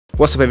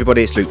What's up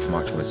everybody, it's Luke from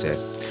Archwoods here.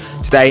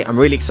 Today I'm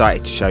really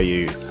excited to show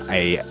you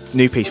a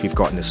new piece we've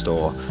got in the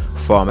store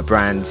from a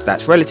brand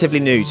that's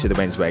relatively new to the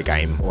menswear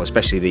game, or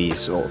especially the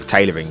sort of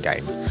tailoring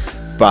game,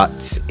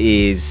 but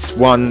is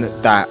one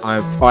that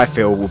I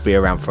feel will be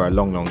around for a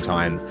long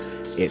time.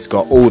 It's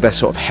got all the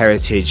sort of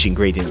heritage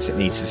ingredients it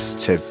needs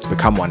to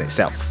become one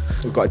itself.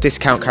 We've got a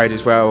discount code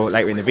as well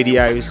later in the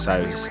video,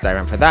 so stay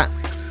around for that,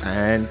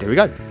 and here we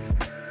go.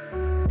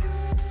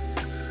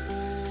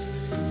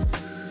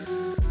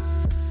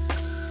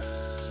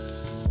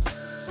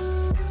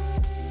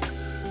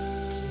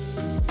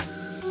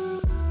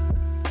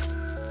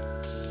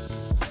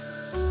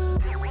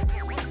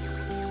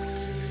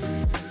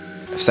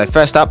 So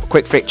first up,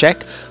 quick fit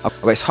check. I've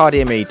got this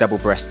Hardy ME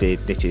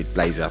double-breasted knitted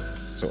blazer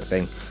sort of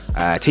thing.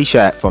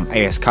 T-shirt from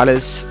AS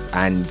Colours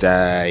and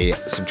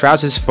some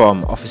trousers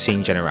from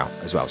Officine General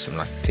as well, some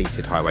like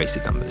pleated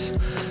high-waisted numbers.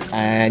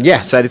 And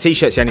yeah, so the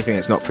T-shirt's the only thing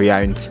that's not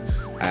pre-owned.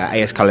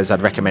 AS Colours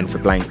I'd recommend for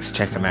blanks,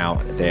 check them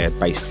out. They're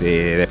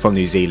from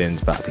New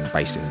Zealand, but I think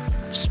based in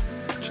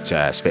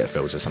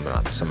Spitalfields or something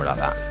like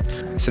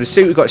that. So the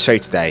suit we've got to show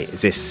today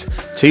is this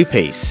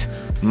two-piece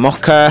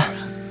mocha,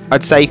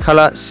 I'd say,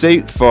 colour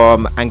suit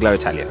from Anglo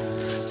Italian.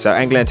 So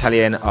Anglo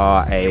Italian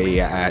are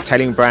a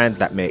tailoring brand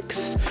that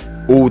mix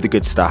all the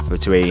good stuff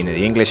between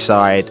the English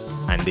side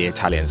and the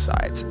Italian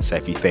side. So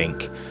if you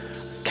think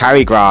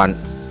Cary Grant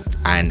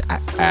and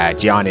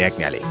Gianni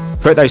Agnelli,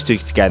 put those two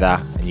together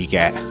and you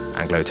get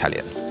Anglo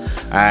Italian.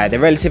 They're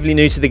relatively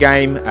new to the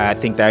game. I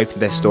think they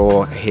opened their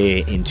store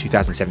here in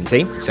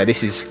 2017. So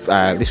this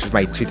was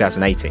made in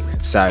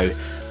 2018. So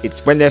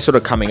it's when they're sort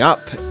of coming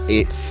up,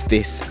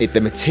 the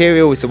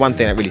material is the one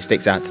thing that really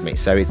sticks out to me.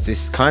 So it's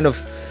this kind of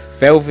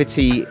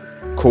velvety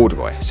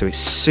corduroy, so it's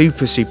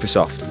super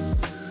soft.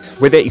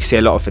 With it you can see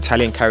a lot of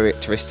Italian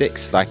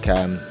characteristics like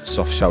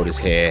soft shoulders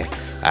here,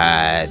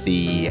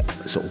 the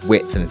sort of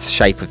width and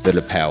shape of the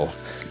lapel,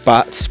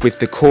 but with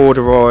the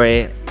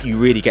corduroy you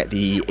really get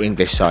the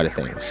English side of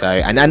things. So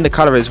and the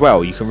colour as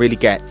well, you can really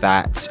get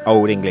that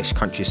old English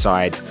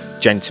countryside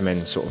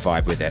gentleman sort of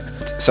vibe with it.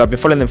 So I've been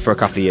following them for a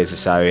couple of years or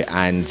so,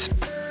 and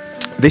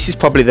this is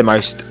probably the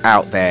most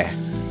out there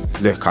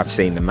look I've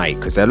seen them make,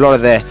 because a lot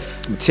of their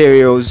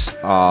materials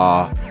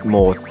are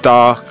more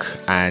dark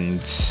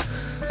and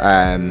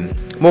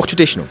more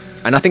traditional,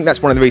 and I think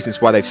that's one of the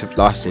reasons why they've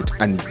lasted,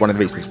 and one of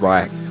the reasons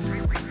why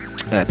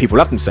people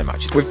love them so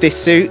much. With this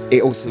suit,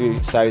 it also,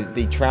 so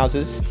the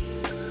trousers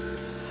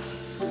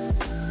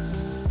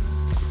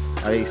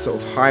are these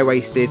sort of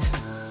high-waisted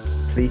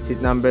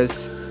pleated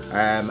numbers.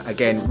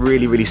 Again,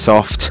 really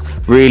soft,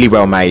 really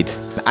well made,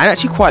 and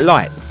actually quite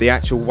light. The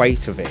actual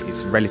weight of it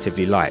is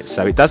relatively light,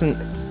 so it doesn't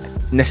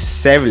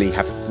necessarily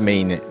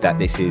mean that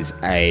this is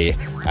a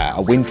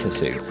winter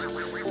suit,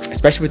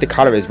 especially with the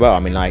colour as well. I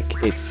mean, like,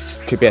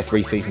 could be a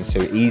 3-season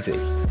suit easy.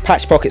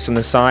 Patch pockets on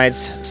the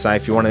sides, so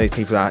if you're one of these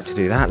people that like to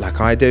do that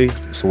like I do,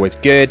 it's always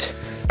good.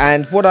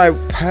 And what I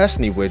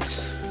personally would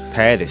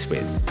pair this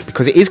with,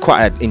 because it is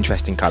quite an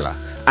interesting colour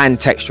and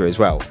texture as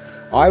well,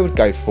 I would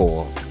go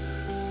for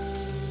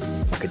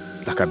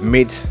like a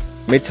mid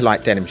to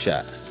light denim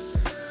shirt,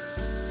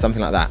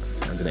 something like that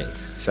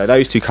underneath. So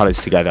those two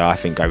colours together I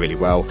think go really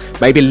well.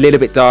 Maybe a little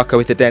bit darker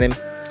with the denim.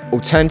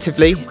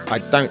 Alternatively, I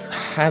don't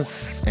have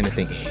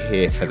anything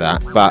here for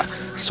that, but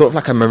sort of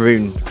like a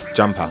maroon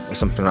jumper or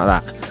something like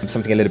that,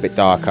 something a little bit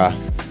darker.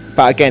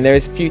 But again, there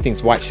is a few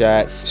things: white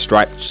shirts,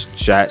 striped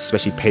shirts,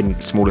 especially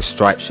smaller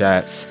striped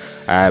shirts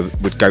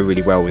would go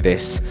really well with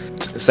this.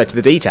 So to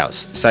the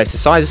details, so it's a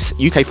size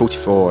UK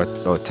 44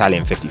 or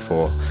Italian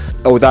 54.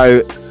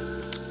 Although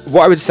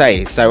what I would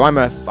say is, so I'm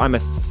a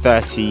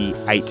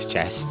 38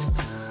 chest,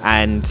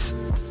 and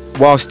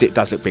whilst it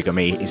does look big on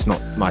me, it's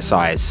not my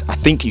size. I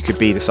think you could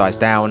be the size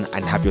down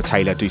and have your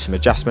tailor do some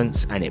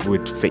adjustments and it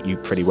would fit you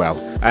pretty well.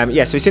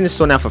 Yeah, so it's in the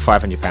store now for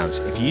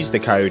 £500. If you use the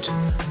code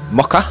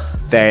MOCA,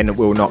 then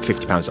we'll knock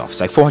 £50 off.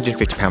 So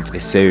 £450 for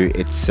this suit.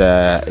 It's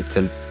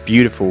a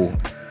beautiful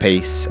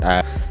piece.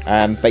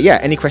 But yeah,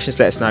 any questions,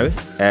 let us know.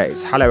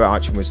 It's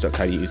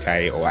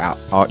hello@archwoods.co.uk or at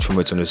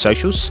Archwoods on the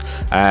socials.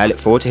 I look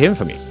forward to hearing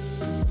from you.